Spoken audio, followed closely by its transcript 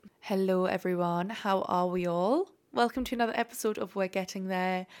Hello everyone, how are we all? Welcome to another episode of We're Getting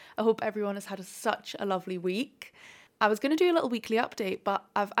There. I hope everyone has had such a lovely week. I was going to do a little weekly update, but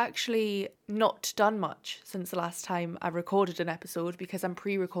I've actually not done much since the last time I recorded an episode because I'm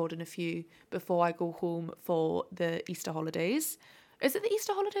pre-recording a few before I go home for the Easter holidays. Is it the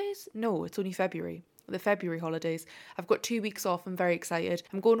Easter holidays? No, it's only February. The February holidays. I've got 2 weeks off. I'm very excited.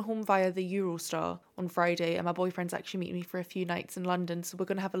 I'm going home via the Eurostar on Friday, and my boyfriend's actually meeting me for a few nights in London, so we're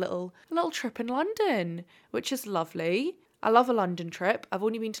going to have a little trip in London, which is lovely. I love a London trip. I've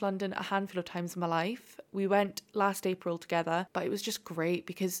only been to London a handful of times in my life. We went last April together, but it was just great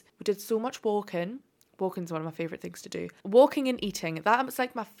because we did so much walking. Walking's one of my favourite things to do. Walking and eating, that's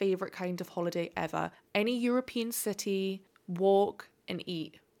like my favourite kind of holiday ever. Any European city, walk and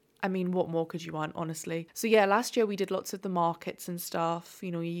eat. I mean, what more could you want, honestly? So yeah, last year we did lots of the markets and stuff, you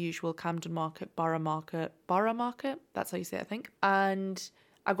know, your usual Camden Market, Borough Market, that's how you say it, I think. And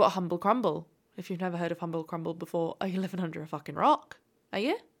I got a humble crumble. If you've never heard of humble crumble before, are you living under a fucking rock? Are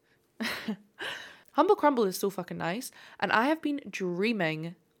you? Humble crumble is so fucking nice. And I have been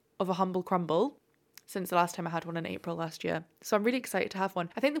dreaming of a humble crumble since the last time I had one in April last year. So I'm really excited to have one.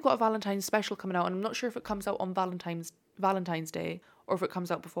 I think they've got a Valentine's special coming out, and I'm not sure if it comes out on Valentine's Day or if it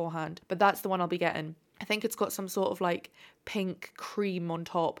comes out beforehand, but that's the one I'll be getting. I think it's got some sort of like pink cream on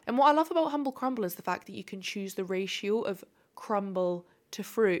top. And what I love about humble crumble is the fact that you can choose the ratio of crumble to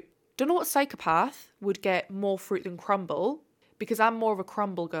fruit. Don't know what psychopath would get more fruit than crumble, because I'm more of a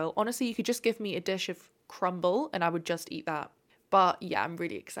crumble girl. Honestly, you could just give me a dish of crumble and I would just eat that. But yeah, I'm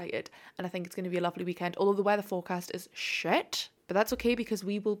really excited and I think it's going to be a lovely weekend. Although the weather forecast is shit, but that's okay because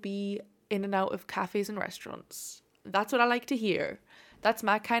we will be in and out of cafes and restaurants. That's what I like to hear. That's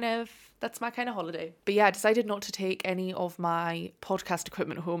my kind of holiday. But yeah, I decided not to take any of my podcast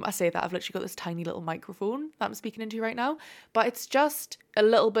equipment home. I say that I've literally got this tiny little microphone that I'm speaking into right now, but it's just a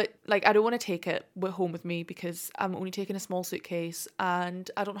little bit like I don't want to take it home with me because I'm only taking a small suitcase and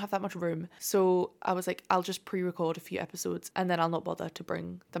I don't have that much room. So I was like, I'll just pre-record a few episodes and then I'll not bother to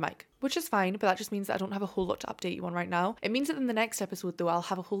bring the mic, which is fine, but that just means that I don't have a whole lot to update you on right now. It means that in the next episode though, I'll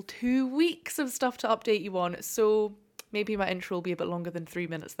have a whole 2 weeks of stuff to update you on. So maybe my intro will be a bit longer than 3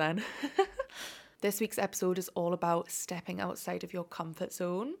 minutes then. This week's episode is all about stepping outside of your comfort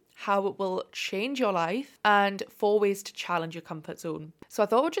zone, how it will change your life, and 4 ways to challenge your comfort zone. So I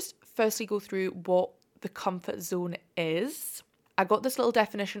thought I would just firstly go through what the comfort zone is. I got this little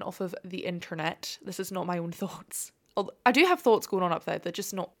definition off of the internet. This is not my own thoughts. I do have thoughts going on up there. They're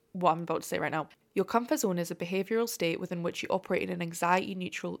just not what I'm about to say right now. Your comfort zone is a behavioural state within which you operate in an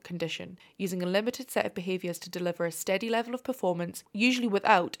anxiety-neutral condition, using a limited set of behaviours to deliver a steady level of performance, usually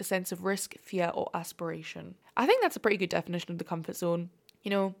without a sense of risk, fear or aspiration. I think that's a pretty good definition of the comfort zone.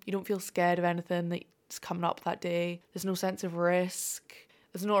 You know, you don't feel scared of anything that's coming up that day. There's no sense of risk.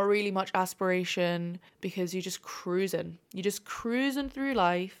 There's not really much aspiration because you're just cruising. You're just cruising through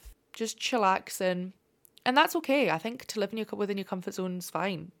life, just chillaxing. And that's okay. I think to live within your comfort zone is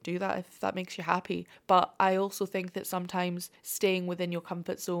fine. Do that if that makes you happy. But I also think that sometimes staying within your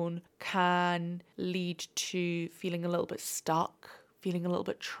comfort zone can lead to feeling a little bit stuck, feeling a little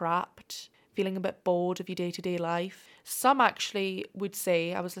bit trapped, feeling a bit bored of your day-to-day life. Some actually would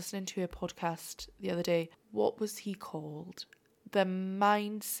say, I was listening to a podcast the other day. What was he called? The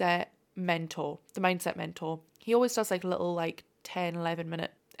Mindset Mentor. He always does like little 10, 11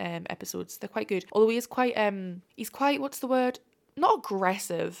 minute episodes. They're quite good. Although he's quite, what's the word? Not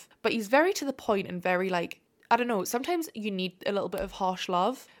aggressive, but he's very to the point and very I don't know, sometimes you need a little bit of harsh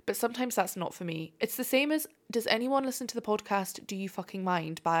love, but sometimes that's not for me. It's the same as, does anyone listen to the podcast Do You Fucking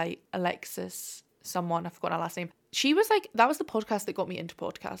Mind by Alexis someone, I've forgotten her last name. She was that was the podcast that got me into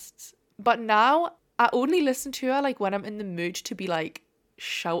podcasts. But now I only listen to her when I'm in the mood to be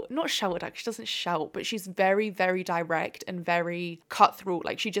not shouted at, she doesn't shout, but she's very, very direct and very cutthroat.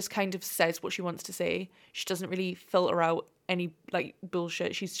 She just kind of says what she wants to say. She doesn't really filter out any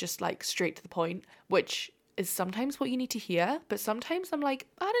bullshit. She's just straight to the point, which is sometimes what you need to hear. But sometimes I'm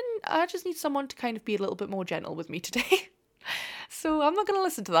I just need someone to kind of be a little bit more gentle with me today. So I'm not going to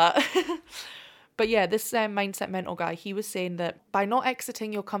listen to that. But yeah, this mindset mentor guy, he was saying that by not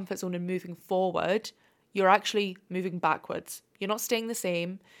exiting your comfort zone and moving forward, you're actually moving backwards. You're not staying the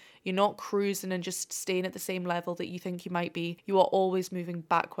same. You're not cruising and just staying at the same level that you think you might be. You are always moving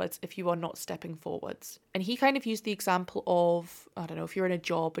backwards if you are not stepping forwards. And he kind of used the example of, I don't know, if you're in a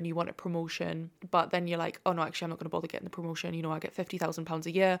job and you want a promotion, but then you're like, oh no, actually, I'm not going to bother getting the promotion. You know, I get £50,000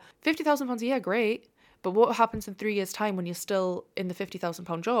 a year. £50,000 a year, great. But what happens in 3 years' time when you're still in the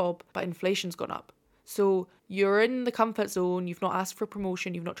 £50,000 job, but inflation's gone up? So you're in the comfort zone, you've not asked for a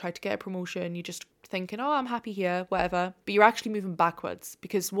promotion, you've not tried to get a promotion, you're just thinking, oh, I'm happy here, whatever. But you're actually moving backwards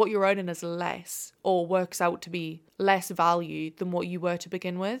because what you're earning is less, or works out to be less value than what you were to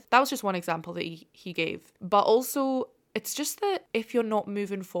begin with. That was just one example that he gave. But also, it's just that if you're not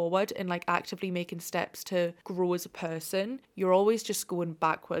moving forward and like actively making steps to grow as a person, you're always just going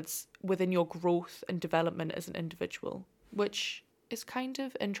backwards within your growth and development as an individual, which is kind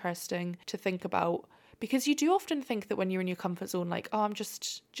of interesting to think about, because you do often think that when you're in your comfort zone, like, oh, I'm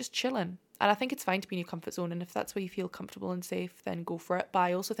just chilling. And I think it's fine to be in your comfort zone, and if that's where you feel comfortable and safe, then go for it. But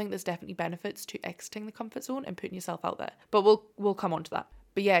I also think there's definitely benefits to exiting the comfort zone and putting yourself out there. But we'll come on to that.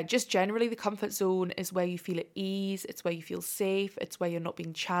 But yeah, just generally the comfort zone is where you feel at ease, it's where you feel safe, it's where you're not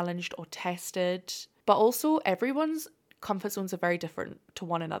being challenged or tested. But also everyone's comfort zones are very different to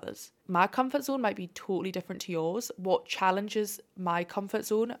one another's. My comfort zone might be totally different to yours. What challenges my comfort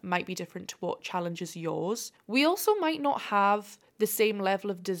zone might be different to what challenges yours. We also might not have the same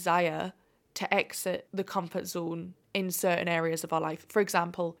level of desire to exit the comfort zone in certain areas of our life. For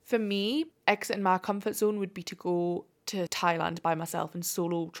example, for me, exiting my comfort zone would be to go to Thailand by myself and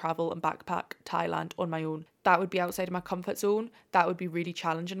solo travel and backpack Thailand on my own. That would be outside of my comfort zone. That would be really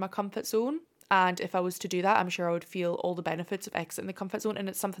challenging my comfort zone. And if I was to do that, I'm sure I would feel all the benefits of exiting the comfort zone, and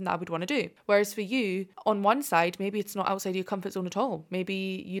it's something that I would want to do. Whereas for you, on one side, maybe it's not outside your comfort zone at all.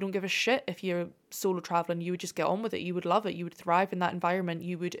 Maybe you don't give a shit if you're solo traveling. You would just get on with it. You would love it. You would thrive in that environment.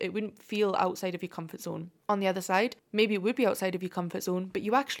 It wouldn't feel outside of your comfort zone. On the other side, maybe it would be outside of your comfort zone, but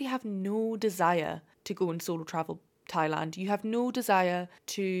you actually have no desire to go and solo travel Thailand. You have no desire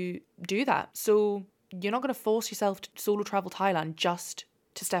to do that. So you're not going to force yourself to solo travel Thailand just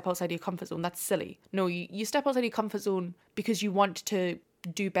to step outside your comfort zone. That's silly. No, you step outside your comfort zone because you want to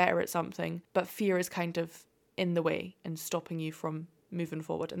do better at something, but fear is kind of in the way and stopping you from moving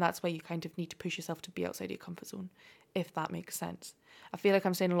forward. And that's where you kind of need to push yourself to be outside your comfort zone, if that makes sense. I feel like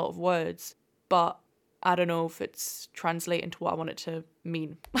I'm saying a lot of words, but I don't know if it's translating to what I want it to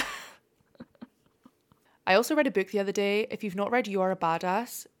mean. I also read a book the other day. If you've not read You Are a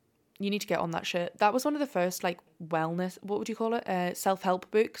Badass, you need to get on that shit. That was one of the first wellness, what would you call it? Self-help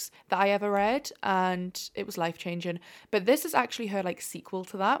books that I ever read, and it was life-changing. But this is actually her sequel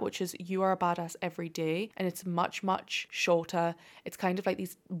to that, which is You Are a Badass Every Day, and it's much, much shorter. It's kind of like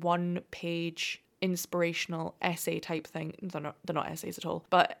these one-page inspirational essay type thing. They're not essays at all,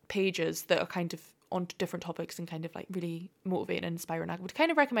 but pages that are kind of on different topics and kind of really motivating and inspiring. I would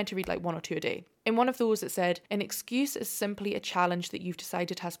kind of recommend to read one or two a day. In one of those it said, an excuse is simply a challenge that you've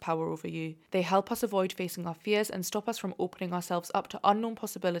decided has power over you. They help us avoid facing our fears and stop us from opening ourselves up to unknown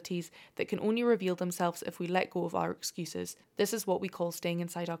possibilities that can only reveal themselves if we let go of our excuses. This is what we call staying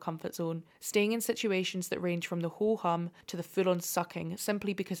inside our comfort zone. Staying in situations that range from the ho-hum to the full-on sucking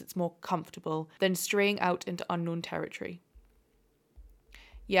simply because it's more comfortable, then straying out into unknown territory.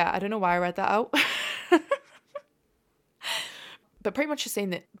 Yeah, I don't know why I read that out. But pretty much just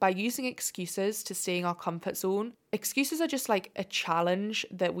saying that by using excuses to stay in our comfort zone, excuses are just a challenge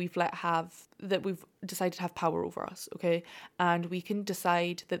that we've decided to have power over us, okay? And we can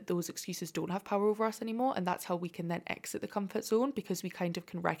decide that those excuses don't have power over us anymore, and that's how we can then exit the comfort zone, because we kind of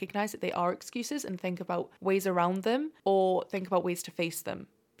can recognize that they are excuses and think about ways around them or think about ways to face them.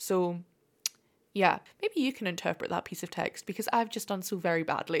 So yeah, maybe you can interpret that piece of text, because I've just done so very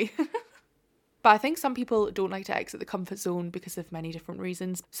badly. But I think some people don't like to exit the comfort zone because of many different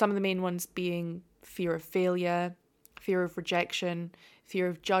reasons. Some of the main ones being fear of failure, fear of rejection, fear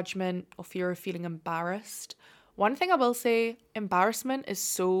of judgment, or fear of feeling embarrassed. One thing I will say, embarrassment is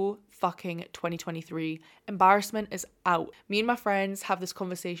so fucking 2023. Embarrassment is out. Me and my friends have this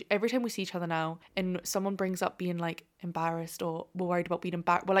conversation every time we see each other now, and someone brings up being embarrassed or we're worried about being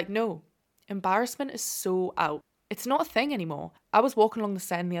embarrassed. We're no, embarrassment is so out. It's not a thing anymore. I was walking along the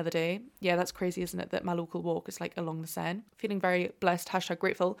Seine the other day. Yeah, that's crazy, isn't it? That my local walk is along the Seine. Feeling very blessed,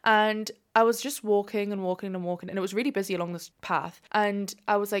 #grateful. And I was just walking and walking and walking, and it was really busy along this path. And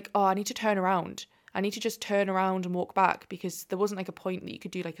I was oh, I need to turn around. I need to just turn around and walk back, because there wasn't a point that you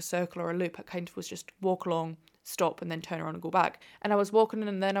could do a circle or a loop. It kind of was just walk along, stop, and then turn around and go back. And I was walking,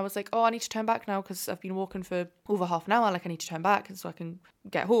 and then I was oh, I need to turn back now because I've been walking for over half an hour. I need to turn back and so I can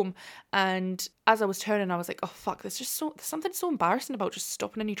get home. And as I was turning, I was oh fuck, there's something so embarrassing about just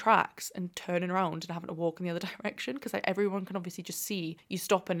stopping in your tracks and turning around and having to walk in the other direction, because everyone can obviously just see you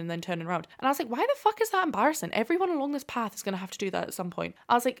stopping and then turning around. And I was why the fuck is that embarrassing? Everyone along this path is going to have to do that at some point.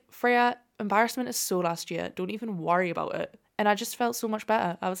 I was Freya, embarrassment is so last year. Don't even worry about it. And I just felt so much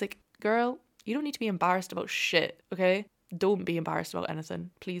better. I was girl, you don't need to be embarrassed about shit, okay? Don't be embarrassed about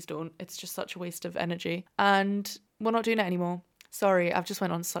anything. Please don't. It's just such a waste of energy. And we're not doing it anymore. Sorry, I've just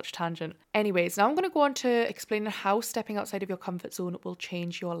went on such a tangent. Anyways, now I'm going to go on to explaining how stepping outside of your comfort zone will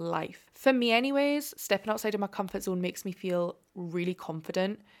change your life. For me anyways, stepping outside of my comfort zone makes me feel really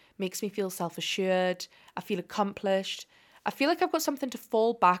confident, makes me feel self-assured, I feel accomplished. I feel like I've got something to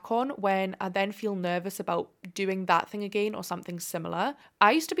fall back on when I then feel nervous about doing that thing again or something similar.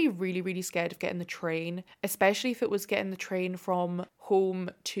 I used to be really, really scared of getting the train, especially if it was getting the train from home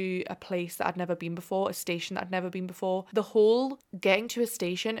to a place that I'd never been before, a station that I'd never been before. The whole getting to a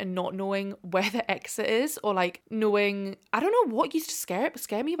station and not knowing where the exit is, or like knowing, I don't know what used to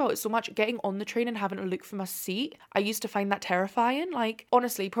scare me about it so much, getting on the train and having to look for my seat. I used to find that terrifying. Like,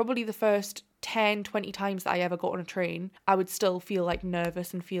 honestly, probably the first 10, 20 times that I ever got on a train, I would still feel like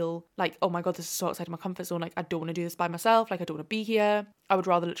nervous and feel like, oh my God, this is so outside of my comfort zone. Like, I don't want to do this by myself. Like, I don't want to be here. I would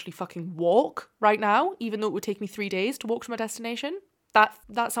rather literally fucking walk right now, even though it would take me 3 days to walk to my destination.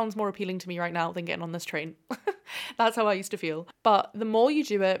 That sounds more appealing to me right now than getting on this train. That's how I used to feel. But the more you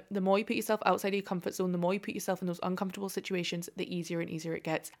do it, the more you put yourself outside of your comfort zone, the more you put yourself in those uncomfortable situations, the easier and easier it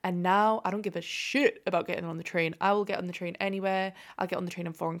gets. And now I don't give a shit about getting on the train. I will get on the train anywhere. I'll get on the train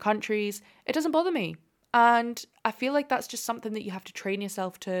in foreign countries. It doesn't bother me. And I feel like that's just something that you have to train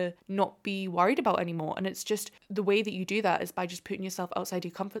yourself to not be worried about anymore. And it's just the way that you do that is by just putting yourself outside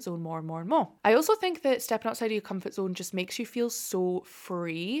your comfort zone more and more and more. I also think that stepping outside of your comfort zone just makes you feel so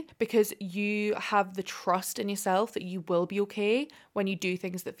free because you have the trust in yourself that you will be okay when you do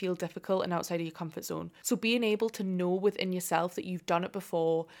things that feel difficult and outside of your comfort zone. So being able to know within yourself that you've done it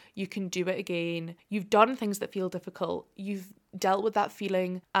before, you can do it again, you've done things that feel difficult, you've dealt with that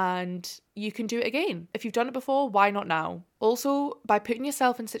feeling and you can do it again. If you've done it before, why not now? Also, by putting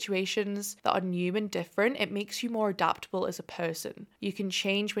yourself in situations that are new and different, it makes you more adaptable as a person. You can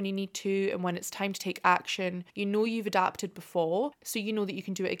change when you need to, and when it's time to take action, you know you've adapted before, so you know that you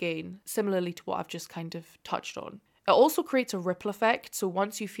can do it again, similarly to what I've just kind of touched on. It also creates a ripple effect. So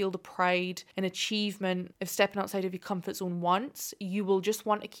once you feel the pride and achievement of stepping outside of your comfort zone once, you will just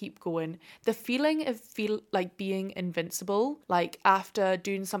want to keep going. The feeling of like being invincible, like after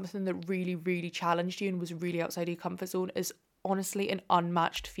doing something that really, really challenged you and was really outside of your comfort zone, is honestly an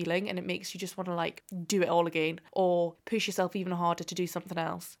unmatched feeling, and it makes you just want to like do it all again or push yourself even harder to do something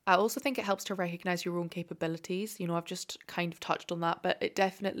else. I also think it helps to recognize your own capabilities. You know, I've just kind of touched on that, but it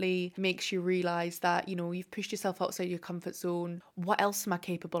definitely makes you realize that, you know, you've pushed yourself outside your comfort zone. What else am I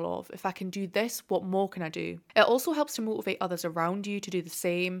capable of? If I can do this, what more can I do? It also helps to motivate others around you to do the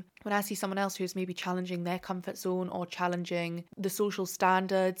same. When I see someone else who's maybe challenging their comfort zone or challenging the social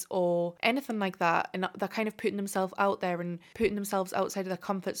standards or anything like that, and they're kind of putting themselves out there and putting themselves outside of their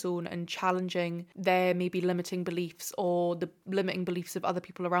comfort zone and challenging their maybe limiting beliefs or the limiting beliefs of other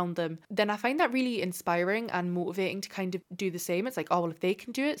people around them, then I find that really inspiring and motivating to kind of do the same. It's like, oh, well, if they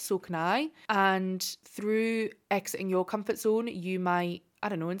can do it, so can I. And through exiting your comfort zone, you might, I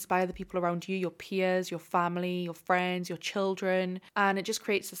don't know, inspire the people around you, your peers, your family, your friends, your children, and it just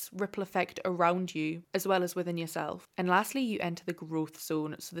creates this ripple effect around you as well as within yourself. And lastly, you enter the growth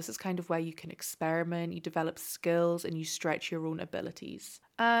zone. So this is kind of where you can experiment, you develop skills, and you stretch your own abilities.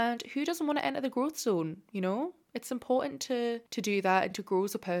 And who doesn't want to enter the growth zone, you know? It's important to do that and to grow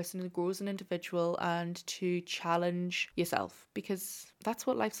as a person, to grow as an individual, and to challenge yourself, because that's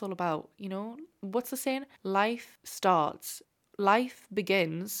what life's all about, you know? What's the saying? Life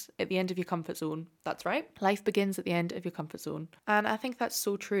begins at the end of your comfort zone. That's right. Life begins at the end of your comfort zone. And I think that's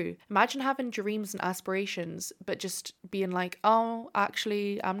so true. Imagine having dreams and aspirations, but just being like, oh,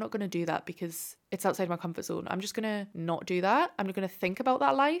 actually, I'm not going to do that because it's outside my comfort zone. I'm just going to not do that. I'm going to think about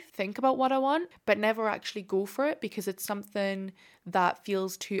that life, think about what I want, but never actually go for it because it's something that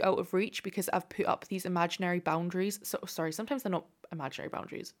feels too out of reach because I've put up these imaginary boundaries. So, sorry, sometimes they're not imaginary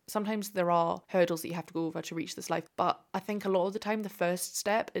boundaries. Sometimes there are hurdles that you have to go over to reach this life. But I think a lot of the time, the first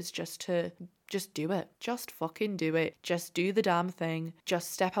step is just to do it. Just fucking do it. Just do the damn thing.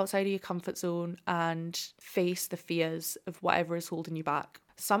 Just step outside of your comfort zone and face the fears of whatever is holding you back.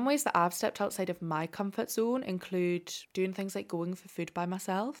 Some ways that I've stepped outside of my comfort zone include doing things like going for food by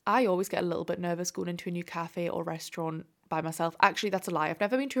myself. I always get a little bit nervous going into a new cafe or restaurant by myself. Actually, that's a lie. I've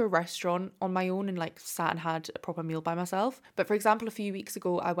never been to a restaurant on my own and like sat and had a proper meal by myself. But for example, a few weeks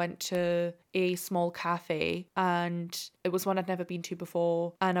ago, I went to a small cafe and it was one I'd never been to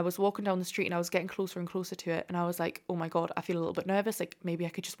before. And I was walking down the street and I was getting closer and closer to it. And I was like, oh my God, I feel a little bit nervous. Like maybe I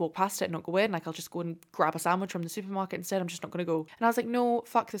could just walk past it and not go in. Like I'll just go and grab a sandwich from the supermarket instead. I'm just not going to go. And I was like, no,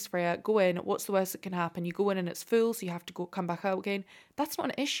 fuck this, Freya. Go in. What's the worst that can happen? You go in and it's full, so you have to come back out again. That's not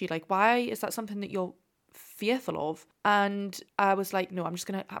an issue. Like, why is that something that you're fearful of. And I was like, no,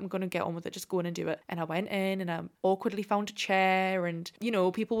 I'm gonna get on with it, just go in and do it. And I went in and I awkwardly found a chair, and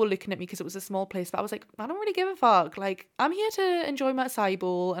people were looking at me because it was a small place, but I was like, I don't really give a fuck. Like, I'm here to enjoy my acai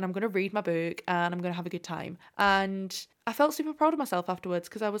bowl, and I'm gonna read my book, and I'm gonna have a good time. And I felt super proud of myself afterwards,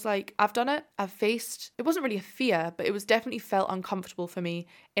 because I was like, I've done it. I've faced, it wasn't really a fear, but it was definitely felt uncomfortable for me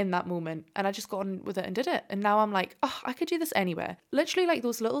in that moment. And I just got on with it and did it. And now I'm like, oh, I could do this anywhere. Literally, like,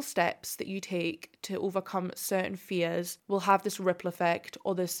 those little steps that you take to overcome certain fears will have this ripple effect,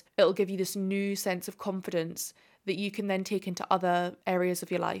 or it'll give you this new sense of confidence that you can then take into other areas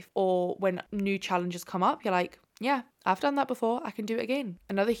of your life. Or when new challenges come up, you're like, yeah, I've done that before, I can do it again.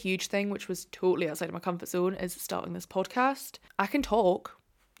 Another huge thing, which was totally outside of my comfort zone, is starting this podcast. I can talk,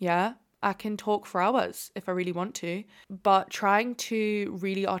 yeah, I can talk for hours if I really want to, but trying to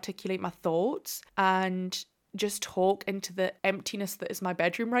really articulate my thoughts and just talk into the emptiness that is my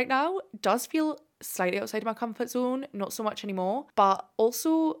bedroom right now does feel slightly outside of my comfort zone, not so much anymore, but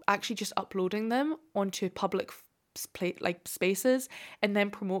also actually just uploading them onto public spaces and then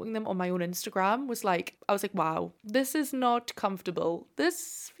promoting them on my own Instagram was like, I was like, wow, this is not comfortable.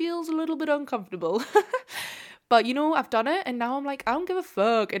 This feels a little bit uncomfortable. But I've done it, and now I'm like, I don't give a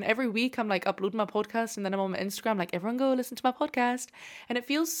fuck. And every week I'm like uploading my podcast, and then I'm on my Instagram like, everyone go listen to my podcast. And it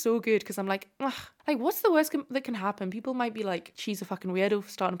feels so good, because I'm like, ugh, like, what's the worst that can happen? People might be like, she's a fucking weirdo for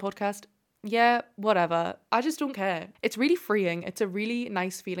starting a podcast. Yeah, whatever. I just don't care. It's really freeing. It's a really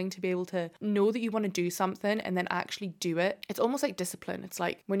nice feeling to be able to know that you want to do something and then actually do it. It's almost like discipline. It's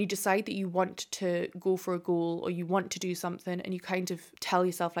like when you decide that you want to go for a goal, or you want to do something, and you kind of tell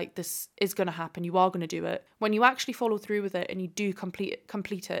yourself like, this is going to happen, you are going to do it. When you actually follow through with it and you do complete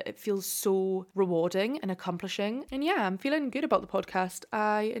it, it feels so rewarding and accomplishing. And yeah, I'm feeling good about the podcast.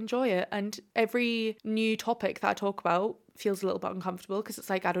 I enjoy it. And every new topic that I talk about feels a little bit uncomfortable, because it's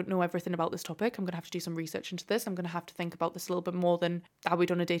like, I don't know everything about this topic. I'm going to have to do some research into this. I'm going to have to think about this a little bit more than I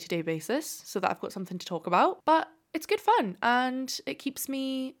would on a day-to-day basis, so that I've got something to talk about. But it's good fun, and it keeps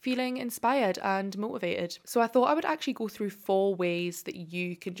me feeling inspired and motivated. So I thought I would actually go through 4 ways that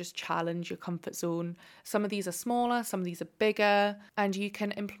you can just challenge your comfort zone. Some of these are smaller, some of these are bigger, and you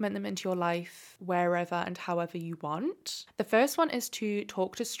can implement them into your life wherever and however you want. The first one is to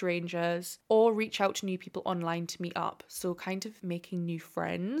talk to strangers or reach out to new people online to meet up. So kind of making new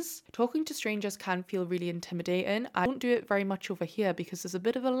friends. Talking to strangers can feel really intimidating. I don't do it very much over here because there's a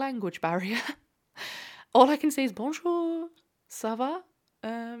bit of a language barrier. All I can say is bonjour, ça va?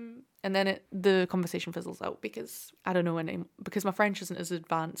 And then the conversation fizzles out, because I don't know any, because my French isn't as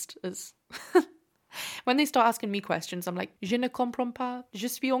advanced as when they start asking me questions. I'm like, je ne comprends pas, je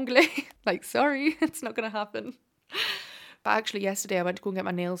suis anglais. Like, sorry, it's not gonna happen. But actually yesterday I went to go and get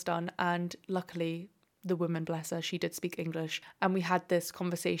my nails done, and luckily the woman, bless her, she did speak English, and we had this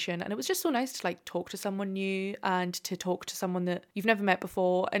conversation, and it was just so nice to like talk to someone new and to talk to someone that you've never met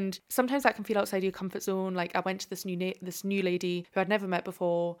before. And sometimes that can feel outside your comfort zone. Like, I went to this new lady who I'd never met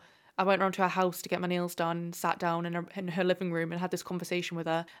before. I went around to her house to get my nails done, sat down in her living room and had this conversation with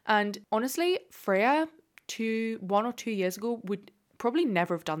her. And honestly, Freya, 1 or 2 years ago, would probably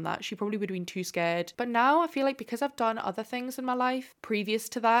never have done that. She probably would have been too scared. But now I feel like, because I've done other things in my life previous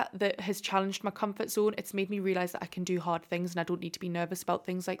to that has challenged my comfort zone, it's made me realise that I can do hard things and I don't need to be nervous about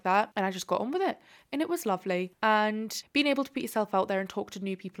things like that. And I just got on with it, and it was lovely. And being able to put yourself out there and talk to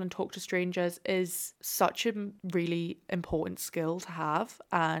new people and talk to strangers is such a really important skill to have.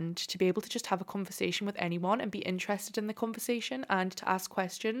 And to be able to just have a conversation with anyone and be interested in the conversation and to ask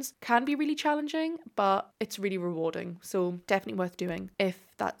questions can be really challenging, but it's really rewarding. So definitely worth doing if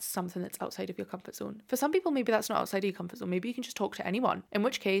that's something that's outside of your comfort zone. For some people, maybe that's not outside of your comfort zone. Maybe you can just talk to anyone, in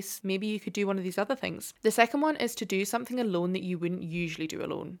which case maybe you could do one of these other things. The second one is to do something alone that you wouldn't usually do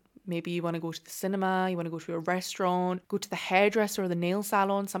alone. Maybe you want to go to the cinema, you want to go to a restaurant, go to the hairdresser or the nail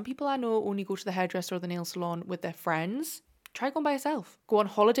salon. Some people I know only go to the hairdresser or the nail salon with their friends. Try going by yourself. Go on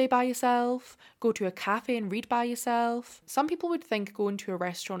holiday by yourself. Go to a cafe and read by yourself. Some people would think going to a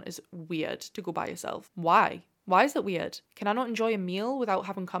restaurant is weird to go by yourself. Why? Why is that weird? Can I not enjoy a meal without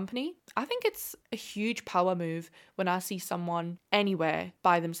having company? I think it's a huge power move when I see someone anywhere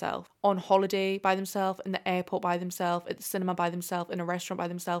by themselves, on holiday by themselves, in the airport by themselves, at the cinema by themselves, in a restaurant by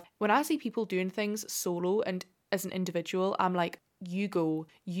themselves. When I see people doing things solo and as an individual, I'm like, you go,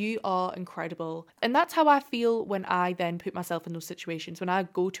 you are incredible. And that's how I feel when I then put myself in those situations. When I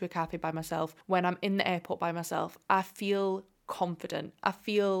go to a cafe by myself, when I'm in the airport by myself, I feel confident. I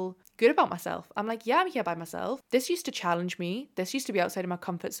feel good about myself. I'm like, yeah, I'm here by myself. This used to challenge me. This used to be outside of my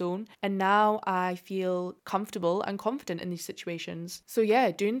comfort zone. And now I feel comfortable and confident in these situations. So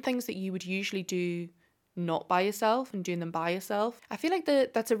yeah, doing things that you would usually do not by yourself and doing them by yourself. I feel like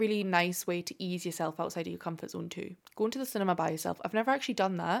that's a really nice way to ease yourself outside of your comfort zone too. Going to the cinema by yourself. I've never actually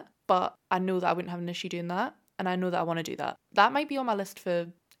done that, but I know that I wouldn't have an issue doing that, and I know that I want to do that. That might be on my list for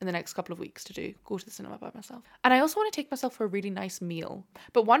in the next couple of weeks to do, go to the cinema by myself. And I also want to take myself for a really nice meal.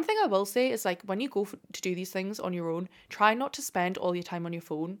 But one thing I will say is, like, when you go to do these things on your own, try not to spend all your time on your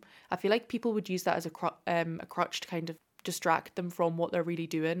phone. I feel like people would use that as a crutch to kind of distract them from what they're really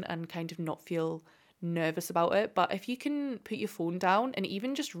doing and kind of not feel nervous about it. But if you can put your phone down and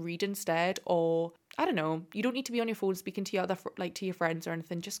even just read instead, or I don't know, you don't need to be on your phone speaking to your to your friends or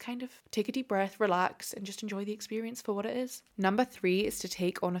anything. Just kind of take a deep breath, relax, and just enjoy the experience for what it is. Number 3 is to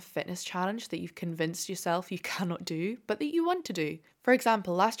take on a fitness challenge that you've convinced yourself you cannot do, but that you want to do. For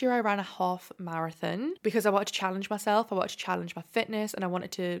example, last year I ran a half marathon because I wanted to challenge myself, I wanted to challenge my fitness, and I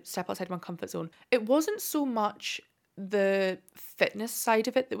wanted to step outside my comfort zone. It wasn't so much the fitness side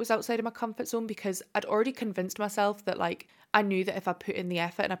of it that was outside of my comfort zone, because I'd already convinced myself that, like, I knew that if I put in the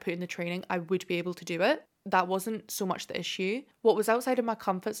effort and I put in the training, I would be able to do it. That wasn't so much the issue. What was outside of my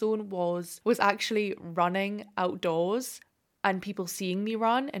comfort zone was actually running outdoors and people seeing me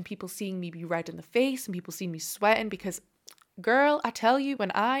run and people seeing me be red in the face and people seeing me sweating, because girl, I tell you,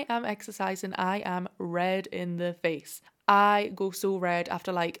 when I am exercising, I am red in the face. I go so red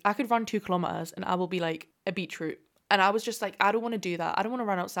after, like, I could run 2 kilometers and I will be like a beetroot. And I was just like, I don't want to do that. I don't want to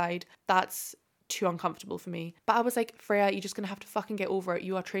run outside. That's too uncomfortable for me. But I was like, Freya, you're just going to have to fucking get over it.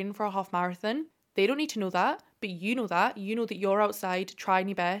 You are training for a half marathon. They don't need to know that, but you know that. You know that you're outside trying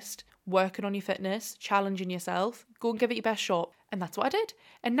your best, working on your fitness, challenging yourself. Go and give it your best shot. And that's what I did.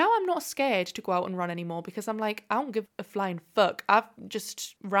 And now I'm not scared to go out and run anymore, because I'm like, I don't give a flying fuck. I've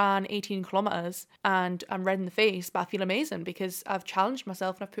just ran 18 kilometers and I'm red in the face, but I feel amazing because I've challenged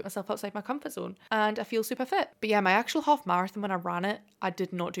myself and I've put myself outside my comfort zone and I feel super fit. But yeah, my actual half marathon, when I ran it, I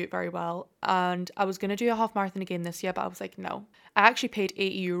did not do it very well. And I was going to do a half marathon again this year, but I was like, no. I actually paid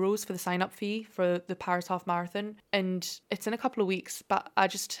 €80 for the sign up fee for the Paris half marathon, and it's in a couple of weeks, but I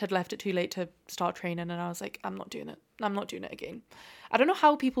just had left it too late to start training, and I was like, I'm not doing it. I'm not doing it again. I don't know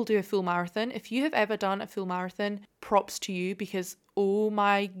how people do a full marathon. If you have ever done a full marathon, props to you, because oh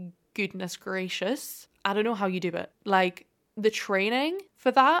my goodness gracious, I don't know how you do it. Like, the training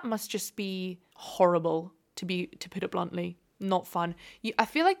for that must just be horrible, to put it bluntly. Not fun. I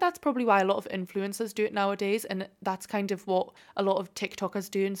feel like that's probably why a lot of influencers do it nowadays, and that's kind of what a lot of TikTokers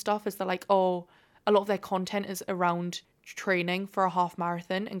do and stuff, is they're like, oh, a lot of their content is around training for a half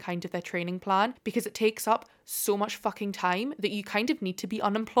marathon and kind of their training plan, because it takes up so much fucking time that you kind of need to be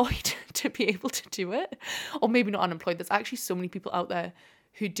unemployed to be able to do it. Or maybe not unemployed. There's actually so many people out there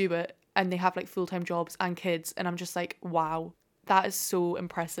who do it and they have like full-time jobs and kids, and I'm just like, wow, that is so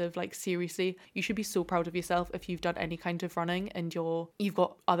impressive. Like, seriously, you should be so proud of yourself if you've done any kind of running and you've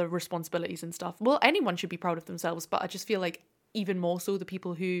got other responsibilities and stuff. Well, anyone should be proud of themselves, but I just feel like even more so the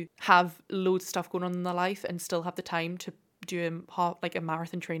people who have loads of stuff going on in their life and still have the time to do a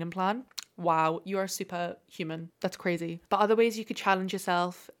marathon training plan. Wow, you are superhuman. That's crazy. But other ways you could challenge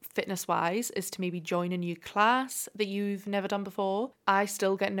yourself fitness wise is to maybe join a new class that you've never done before. I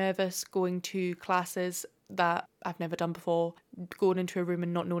still get nervous going to classes that I've never done before, going into a room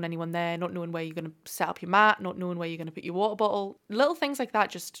and not knowing anyone there, not knowing where you're going to set up your mat, not knowing where you're going to put your water bottle. Little things like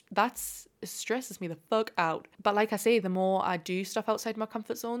that, it stresses me the fuck out. But like I say, the more I do stuff outside my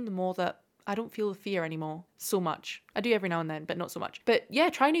comfort zone, the more that I don't feel the fear anymore so much. I do every now and then, but not so much. But yeah,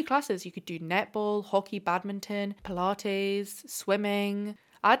 try new classes. You could do netball, hockey, badminton, Pilates, swimming.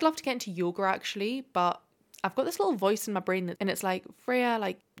 I'd love to get into yoga actually, but I've got this little voice in my brain and it's like, Freya,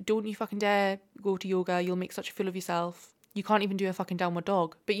 like, don't you fucking dare go to yoga. You'll make such a fool of yourself. You can't even do a fucking downward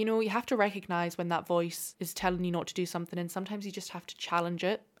dog. But you know, you have to recognize when that voice is telling you not to do something, and sometimes you just have to challenge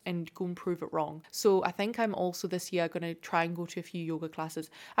it and go and prove it wrong. So I think I'm also this year going to try and go to a few yoga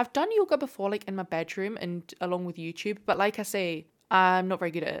classes. I've done yoga before, like in my bedroom and along with YouTube, but like I say, I'm not very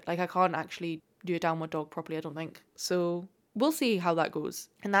good at it. Like, I can't actually do a downward dog properly, I don't think. So we'll see how that goes.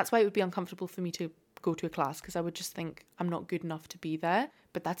 And that's why it would be uncomfortable for me to go to a class, because I would just think I'm not good enough to be there.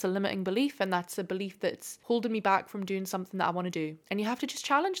 But that's a limiting belief, and that's a belief that's holding me back from doing something that I want to do. And you have to just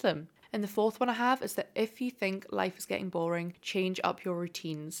challenge them. And the fourth one I have is that if you think life is getting boring, change up your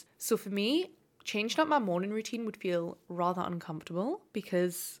routines. So for me, changing up my morning routine would feel rather uncomfortable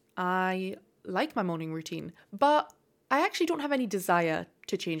because I like my morning routine, but I actually don't have any desire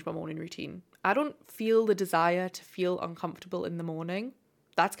to change my morning routine. I don't feel the desire to feel uncomfortable in the morning.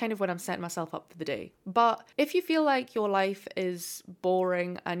 That's kind of when I'm setting myself up for the day. But if you feel like your life is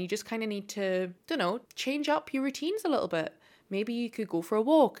boring and you just kind of need to, change up your routines a little bit. Maybe you could go for a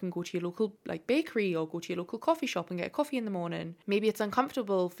walk and go to your local bakery or go to your local coffee shop and get a coffee in the morning. Maybe it's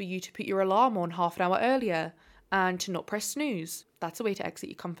uncomfortable for you to put your alarm on half an hour earlier and to not press snooze. That's a way to exit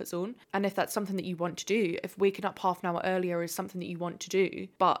your comfort zone. And if that's something that you want to do, if waking up half an hour earlier is something that you want to do,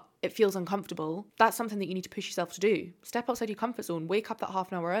 but it feels uncomfortable, that's something that you need to push yourself to do. Step outside your comfort zone, wake up that half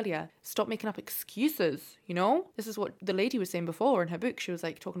an hour earlier. Stop making up excuses, This is what the lady was saying before in her book. She was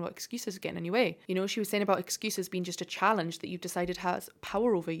talking about excuses getting in your way. She was saying about excuses being just a challenge that you've decided has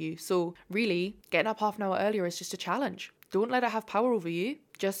power over you. So really, getting up half an hour earlier is just a challenge. Don't let it have power over you.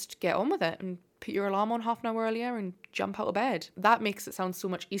 Just get on with it and put your alarm on half an hour earlier and jump out of bed. That makes it sound so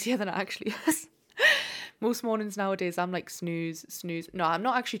much easier than it actually is. Most mornings nowadays, I'm snooze. No, I'm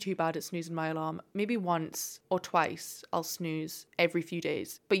not actually too bad at snoozing my alarm. Maybe once or twice I'll snooze every few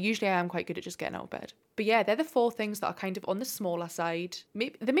days. But usually I am quite good at just getting out of bed. But yeah, they're the 4 things that are kind of on the smaller side.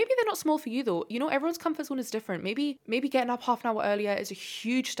 Maybe they're not small for you though. Everyone's comfort zone is different. Maybe getting up half an hour earlier is a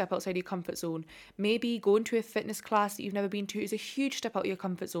huge step outside your comfort zone. Maybe going to a fitness class that you've never been to is a huge step out of your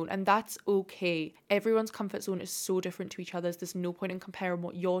comfort zone. And that's okay. Everyone's comfort zone is so different to each other's. There's no point in comparing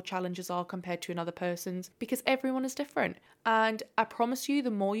what your challenges are compared to another person's, because everyone is different. And I promise you, the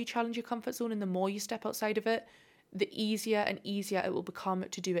more you challenge your comfort zone and the more you step outside of it, the easier and easier it will become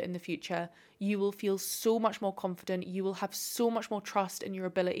to do it in the future. You will feel so much more confident. You will have so much more trust in your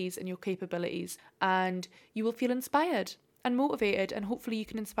abilities and your capabilities, and you will feel inspired and motivated, and hopefully you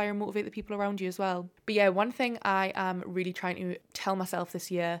can inspire and motivate the people around you as well. But yeah, one thing I am really trying to tell myself this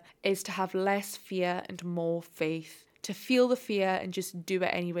year is to have less fear and more faith. To feel the fear and just do it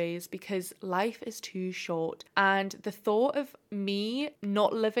anyways, because life is too short. And the thought of me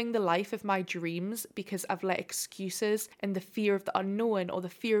not living the life of my dreams because I've let excuses and the fear of the unknown or the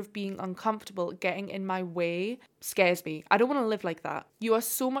fear of being uncomfortable getting in my way scares me. I don't want to live like that. You are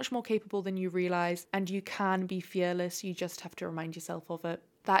so much more capable than you realise, and you can be fearless. You just have to remind yourself of it.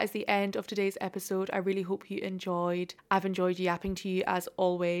 That is the end of today's episode. I really hope you enjoyed. I've enjoyed yapping to you as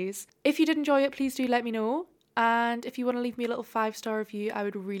always. If you did enjoy it, please do let me know. And if you want to leave me a little 5-star review, I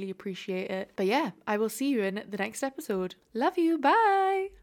would really appreciate it. But yeah, I will see you in the next episode. Love you. Bye.